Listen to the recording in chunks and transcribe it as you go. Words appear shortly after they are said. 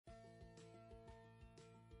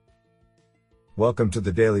Welcome to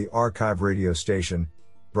the Daily Archive radio station,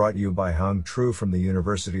 brought you by Hung Tru from the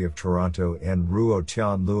University of Toronto and Ruo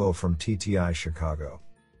Tian Luo from TTI Chicago.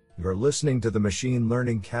 You're listening to the Machine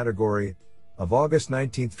Learning category of August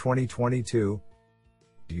 19, 2022.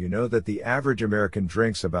 Do you know that the average American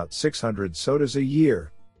drinks about 600 sodas a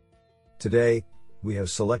year? Today, we have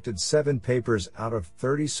selected 7 papers out of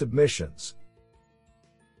 30 submissions.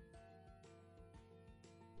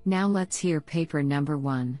 Now let's hear paper number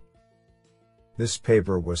 1. This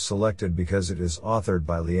paper was selected because it is authored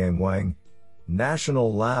by Liang Wang,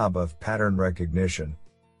 National Lab of Pattern Recognition,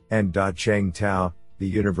 and Da Cheng Tao, the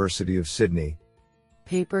University of Sydney.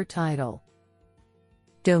 Paper title: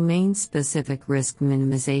 Domain-Specific Risk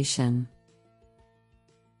Minimization.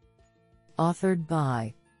 Authored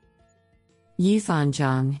by Yifan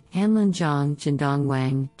Zhang, Hanlin Zhang, Jindong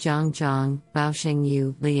Wang, Zhang Zhang, Baosheng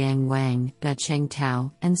Yu, Liang Wang, Dacheng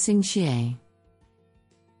Tao, and Xing Xie.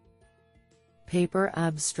 Paper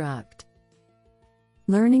abstract: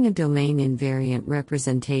 Learning a domain invariant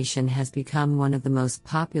representation has become one of the most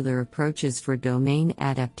popular approaches for domain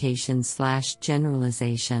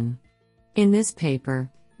adaptation/generalization. In this paper,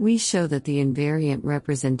 we show that the invariant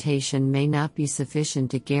representation may not be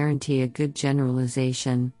sufficient to guarantee a good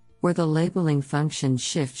generalization, where the labeling function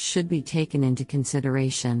shift should be taken into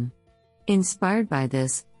consideration. Inspired by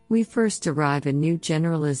this, we first derive a new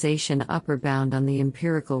generalization upper bound on the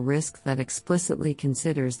empirical risk that explicitly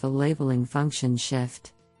considers the labeling function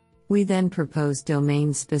shift. We then propose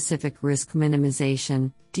domain-specific risk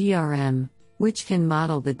minimization, DRM, which can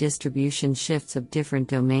model the distribution shifts of different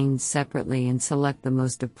domains separately and select the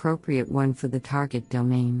most appropriate one for the target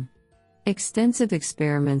domain. Extensive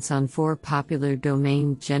experiments on 4 popular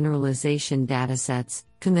domain generalization datasets,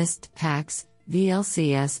 CONIST, PAX,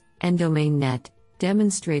 VLCS, and DomainNet,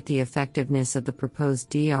 demonstrate the effectiveness of the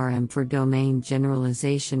proposed DRM for domain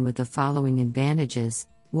generalization with the following advantages.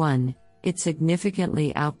 1. It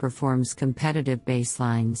significantly outperforms competitive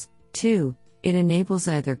baselines. 2. It enables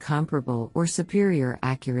either comparable or superior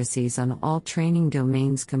accuracies on all training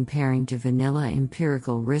domains comparing to vanilla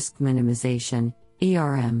empirical risk minimization,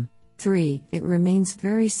 ERM. 3. It remains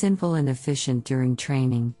very simple and efficient during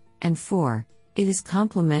training. And 4. It is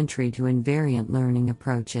complementary to invariant learning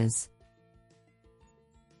approaches.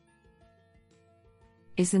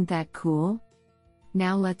 Isn't that cool?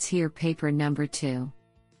 Now let's hear paper number 2.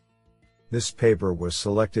 This paper was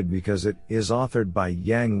selected because it is authored by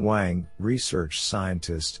Yang Wang, research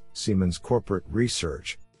scientist, Siemens Corporate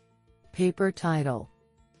Research. Paper title: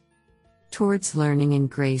 Towards Learning in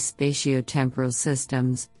Gray Spatiotemporal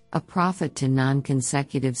Systems, a Profit to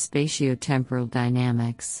Non-Consecutive Spatiotemporal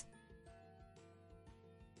Dynamics.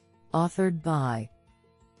 Authored by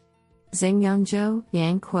Zhengyang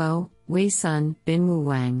Yang Kuo, Wei Sun, Binwu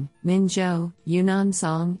Wang, Min Zhou, Yunnan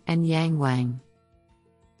Song, and Yang Wang.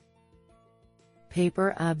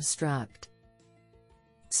 Paper abstract: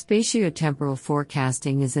 Spatiotemporal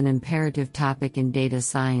forecasting is an imperative topic in data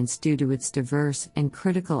science due to its diverse and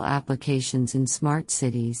critical applications in smart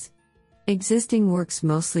cities. Existing works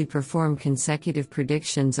mostly perform consecutive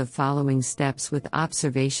predictions of following steps with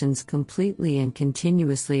observations completely and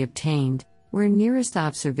continuously obtained, where nearest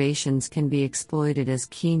observations can be exploited as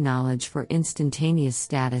key knowledge for instantaneous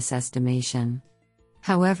status estimation.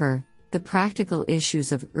 However, the practical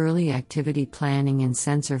issues of early activity planning and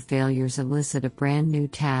sensor failures elicit a brand new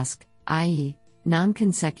task, i.e.,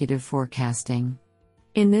 non-consecutive forecasting.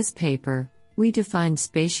 In this paper, we define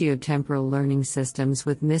spatiotemporal learning systems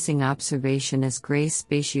with missing observation as gray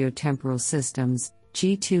spatiotemporal systems,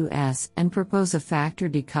 G2S, and propose a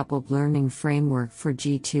factor-decoupled learning framework for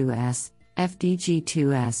G2S,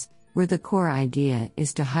 FDG2S, where the core idea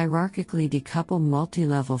is to hierarchically decouple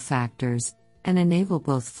multi-level factors and enable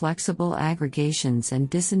both flexible aggregations and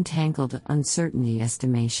disentangled uncertainty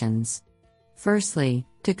estimations. Firstly,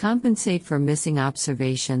 to compensate for missing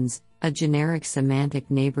observations, a generic semantic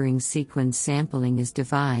neighboring sequence sampling is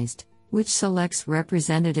devised, which selects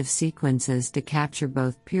representative sequences to capture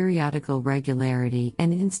both periodical regularity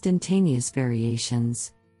and instantaneous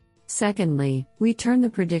variations. Secondly, we turn the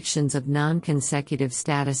predictions of non-consecutive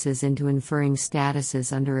statuses into inferring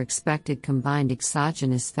statuses under expected combined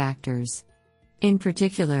exogenous factors. In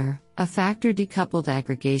particular, a factor-decoupled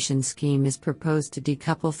aggregation scheme is proposed to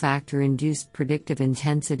decouple factor-induced predictive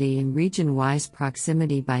intensity and region-wise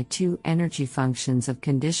proximity by 2 energy functions of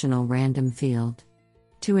conditional random field.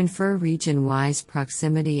 To infer region-wise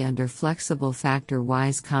proximity under flexible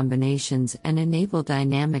factor-wise combinations and enable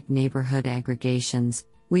dynamic neighborhood aggregations,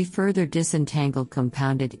 we further disentangle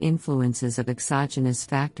compounded influences of exogenous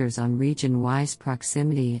factors on region-wise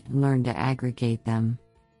proximity and learn to aggregate them.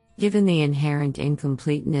 Given the inherent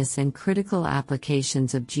incompleteness and critical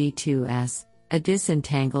applications of G2S, a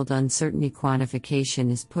disentangled uncertainty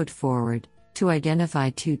quantification is put forward to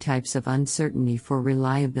identify two types of uncertainty for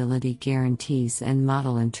reliability guarantees and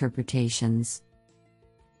model interpretations.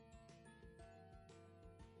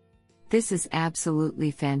 This is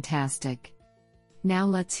absolutely fantastic. Now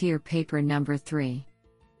let's hear paper number 3.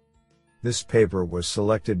 This paper was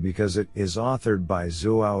selected because it is authored by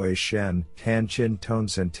Zuoe Shen, Tan Chin Tone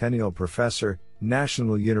Centennial Professor,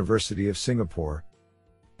 National University of Singapore.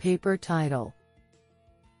 Paper title: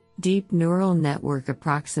 Deep Neural Network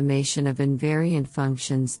Approximation of Invariant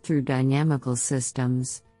Functions Through Dynamical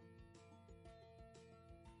Systems.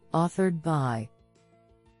 Authored by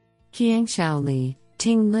Qiangxiao Li,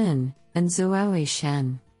 Ting Lin, and Zuoe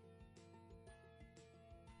Shen.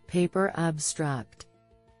 Paper abstract: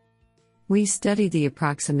 We study the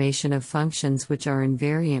approximation of functions which are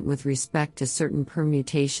invariant with respect to certain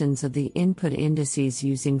permutations of the input indices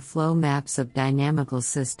using flow maps of dynamical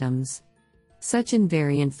systems. Such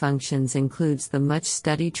invariant functions includes the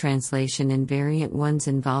much-studied translation invariant ones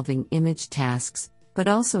involving image tasks, but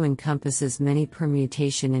also encompasses many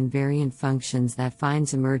permutation invariant functions that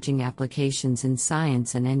finds emerging applications in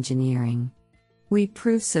science and engineering. We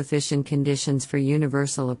prove sufficient conditions for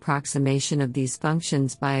universal approximation of these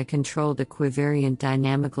functions by a controlled equivariant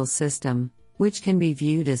dynamical system, which can be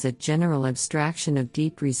viewed as a general abstraction of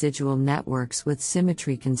deep residual networks with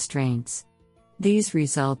symmetry constraints. These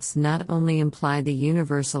results not only imply the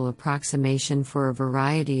universal approximation for a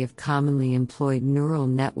variety of commonly employed neural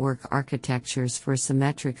network architectures for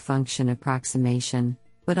symmetric function approximation,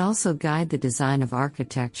 but also guide the design of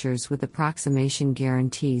architectures with approximation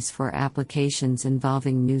guarantees for applications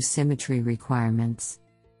involving new symmetry requirements.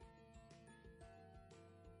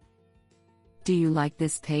 Do you like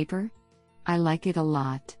this paper? I like it a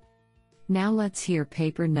lot. Now let's hear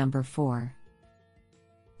paper number 4.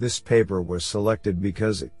 This paper was selected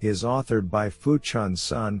because it is authored by Fuchun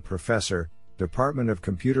Sun, Professor, Department of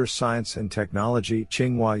Computer Science and Technology,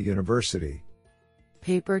 Tsinghua University.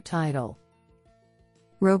 Paper title: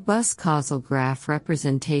 Robust Causal Graph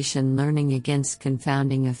Representation Learning Against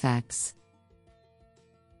Confounding Effects.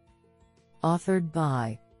 Authored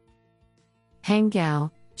by Heng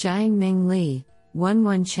Gao, Jiangming Li,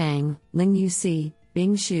 Wenwen Chang, Lingyu Si,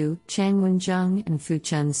 Bingshu, Changwen Zheng, and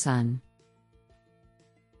Fuchun Sun.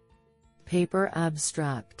 Paper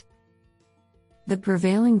abstract: The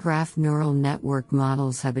prevailing graph neural network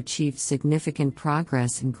models have achieved significant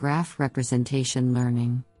progress in graph representation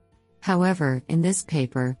learning. However, in this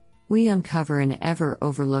paper, we uncover an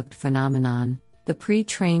ever-overlooked phenomenon: the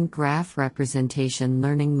pre-trained graph representation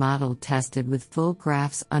learning model tested with full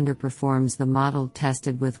graphs underperforms the model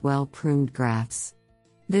tested with well-pruned graphs.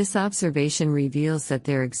 This observation reveals that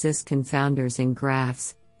there exist confounders in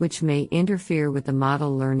graphs, which may interfere with the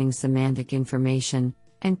model learning semantic information,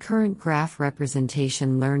 and current graph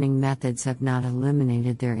representation learning methods have not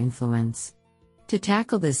eliminated their influence. To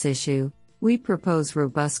tackle this issue, we propose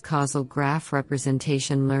robust causal graph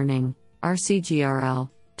representation learning, RCGRL,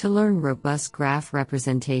 to learn robust graph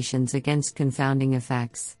representations against confounding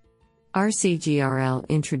effects. RCGRL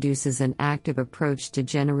introduces an active approach to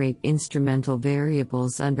generate instrumental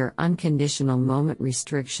variables under unconditional moment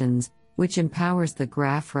restrictions, which empowers the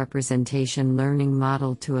graph representation learning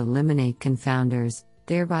model to eliminate confounders,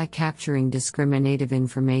 thereby capturing discriminative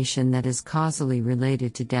information that is causally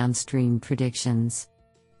related to downstream predictions.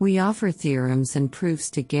 We offer theorems and proofs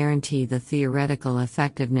to guarantee the theoretical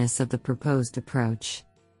effectiveness of the proposed approach.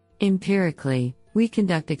 Empirically, we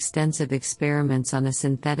conduct extensive experiments on a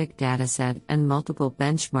synthetic dataset and multiple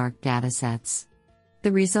benchmark datasets.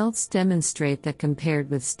 The results demonstrate that compared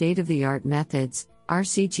with state-of-the-art methods,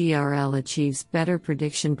 RCGRL achieves better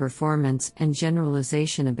prediction performance and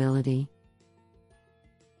generalization ability.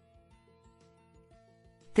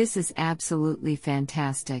 This is absolutely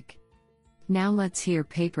fantastic. Now let's hear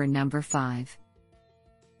paper number 5.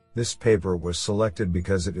 This paper was selected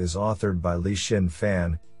because it is authored by Lixin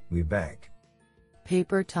Fan, WeBank.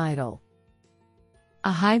 Paper title: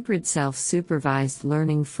 A Hybrid Self-Supervised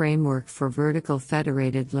Learning Framework for Vertical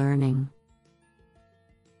Federated Learning.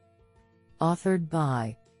 Authored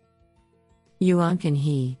by Yuanqin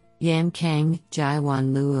He, Yan Kang,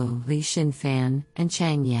 Jiawan Luo, Lixin Fan, and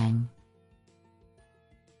Chang Yang.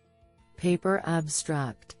 Paper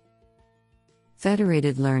abstract: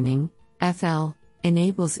 Federated learning, FL,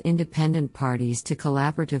 enables independent parties to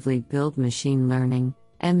collaboratively build machine learning,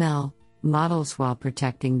 ML, models while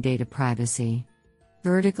protecting data privacy.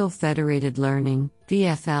 Vertical federated learning,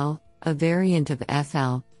 VFL, a variant of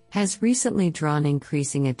FL, has recently drawn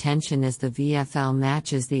increasing attention as the VFL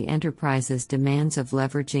matches the enterprise's demands of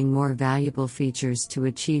leveraging more valuable features to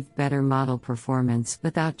achieve better model performance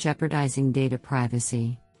without jeopardizing data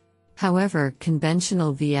privacy. However,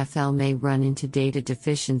 conventional VFL may run into data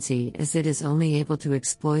deficiency as it is only able to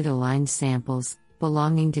exploit aligned samples,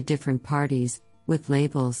 belonging to different parties, with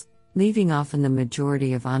labels, leaving often the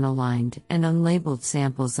majority of unaligned and unlabeled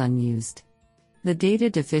samples unused. The data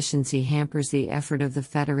deficiency hampers the effort of the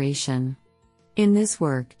Federation. In this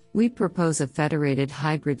work, we propose a federated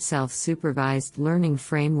hybrid self-supervised learning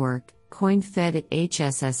framework, coined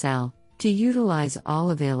FED-HSSL, to utilize all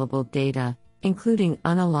available data, including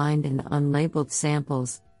unaligned and unlabeled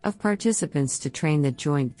samples, of participants to train the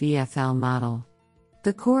joint VFL model.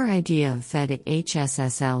 The core idea of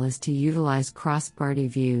FED-HSSL is to utilize cross-party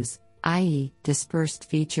views, i.e., dispersed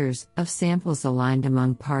features, of samples aligned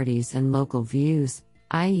among parties and local views,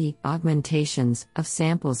 i.e., augmentations, of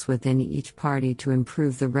samples within each party to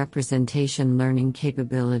improve the representation learning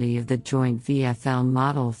capability of the joint VFL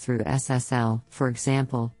model through SSL, for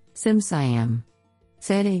example, SimSciM.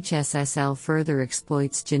 FED-HSSL further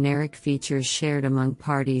exploits generic features shared among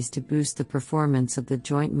parties to boost the performance of the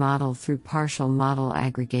joint model through partial model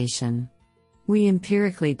aggregation. We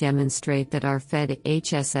empirically demonstrate that our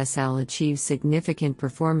FED-HSSL achieves significant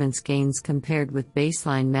performance gains compared with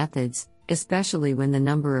baseline methods, especially when the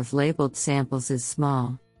number of labeled samples is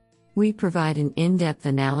small. We provide an in-depth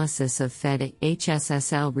analysis of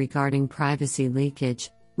FED-HSSL regarding privacy leakage,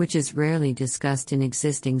 which is rarely discussed in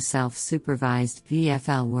existing self-supervised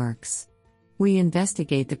VFL works. We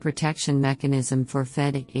investigate the protection mechanism for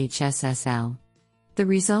FED-HSSL. The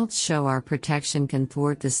results show our protection can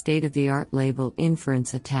thwart the state-of-the-art label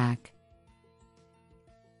inference attack.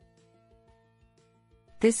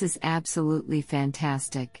 This is absolutely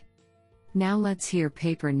fantastic. Now let's hear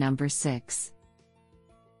paper number 6.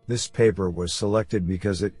 This paper was selected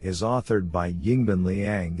because it is authored by Yingbin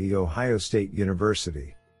Liang, The Ohio State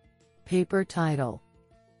University. Paper title: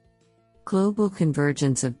 Global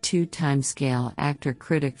Convergence of Two Timescale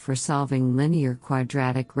Actor-Critic for Solving Linear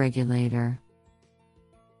Quadratic Regulator.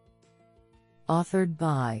 Authored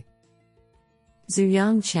by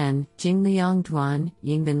Zuyang Chen, Jingliang Duan,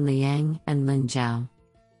 Yingbin Liang, and Lin Zhao.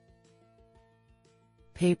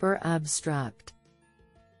 Paper abstract: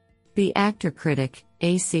 The actor-critic,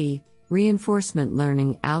 AC, reinforcement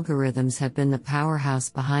learning algorithms have been the powerhouse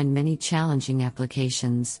behind many challenging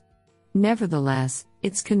applications. Nevertheless,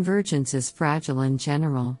 its convergence is fragile in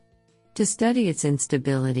general. To study its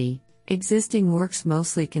instability, existing works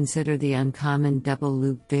mostly consider the uncommon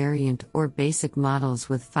double-loop variant or basic models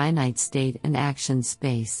with finite state and action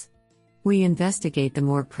space. We investigate the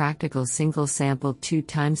more practical single-sample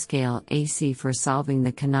two-timescale AC for solving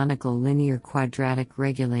the canonical linear quadratic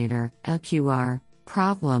regulator (LQR)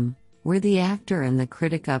 problem, where the actor and the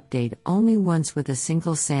critic update only once with a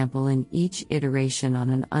single sample in each iteration on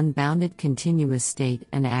an unbounded continuous state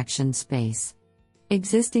and action space.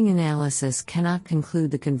 Existing analysis cannot conclude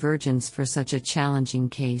the convergence for such a challenging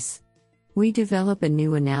case. We develop a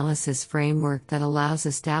new analysis framework that allows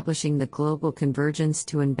establishing the global convergence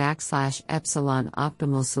to an epsilon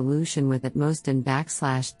optimal solution with at most an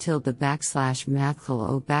tilde mathcal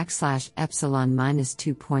o epsilon minus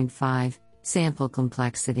 2.5 sample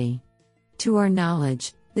complexity. To our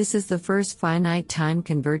knowledge, this is the first finite time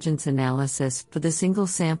convergence analysis for the single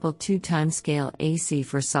sample two timescale AC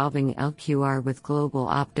for solving LQR with global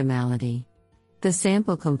optimality. The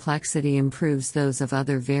sample complexity improves those of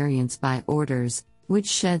other variants by orders, which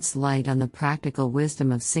sheds light on the practical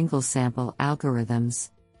wisdom of single sample algorithms.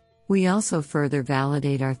 We also further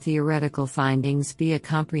validate our theoretical findings via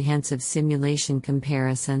comprehensive simulation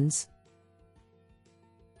comparisons.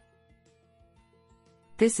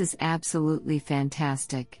 This is absolutely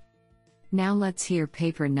fantastic. Now let's hear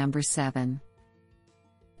paper number 7.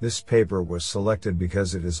 This paper was selected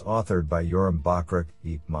because it is authored by Yoram Bachrach,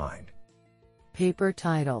 DeepMind. Paper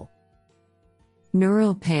title: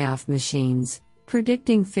 Neural Payoff Machines,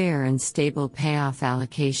 Predicting Fair and Stable Payoff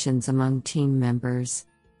Allocations Among Team Members.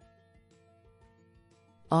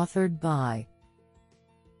 Authored by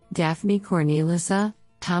Daphne Cornelisa,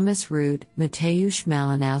 Thomas Rood, Mateusz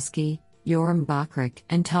Malinowski, Yoram Bachrach,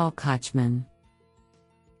 and Tal Kochman.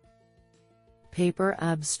 Paper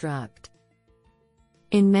abstract: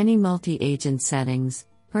 In many multi-agent settings,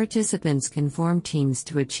 participants can form teams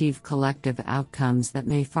to achieve collective outcomes that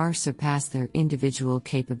may far surpass their individual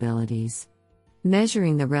capabilities.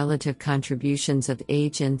 Measuring the relative contributions of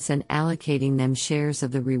agents and allocating them shares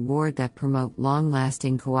of the reward that promote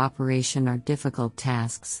long-lasting cooperation are difficult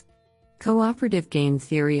tasks. Cooperative game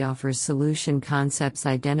theory offers solution concepts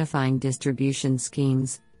identifying distribution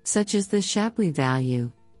schemes, such as the Shapley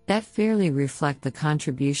value, that fairly reflect the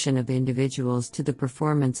contribution of individuals to the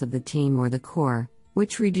performance of the team or the core,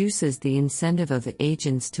 which reduces the incentive of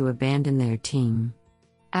agents to abandon their team.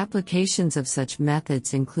 Applications of such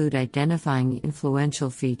methods include identifying influential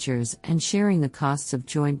features and sharing the costs of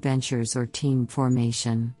joint ventures or team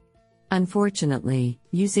formation. Unfortunately,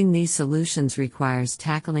 using these solutions requires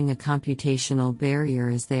tackling a computational barrier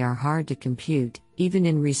as they are hard to compute, even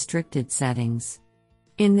in restricted settings.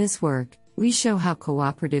 In this work, we show how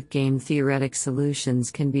cooperative game theoretic solutions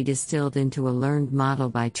can be distilled into a learned model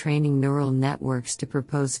by training neural networks to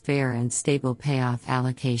propose fair and stable payoff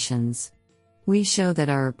allocations. We show that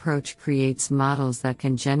our approach creates models that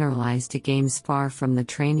can generalize to games far from the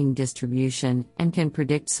training distribution and can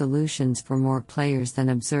predict solutions for more players than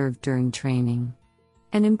observed during training.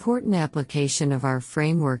 An important application of our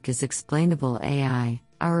framework is explainable AI.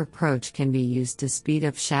 Our approach can be used to speed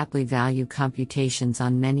up Shapley value computations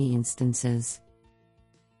on many instances.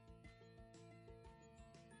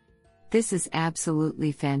 This is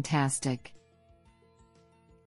absolutely fantastic.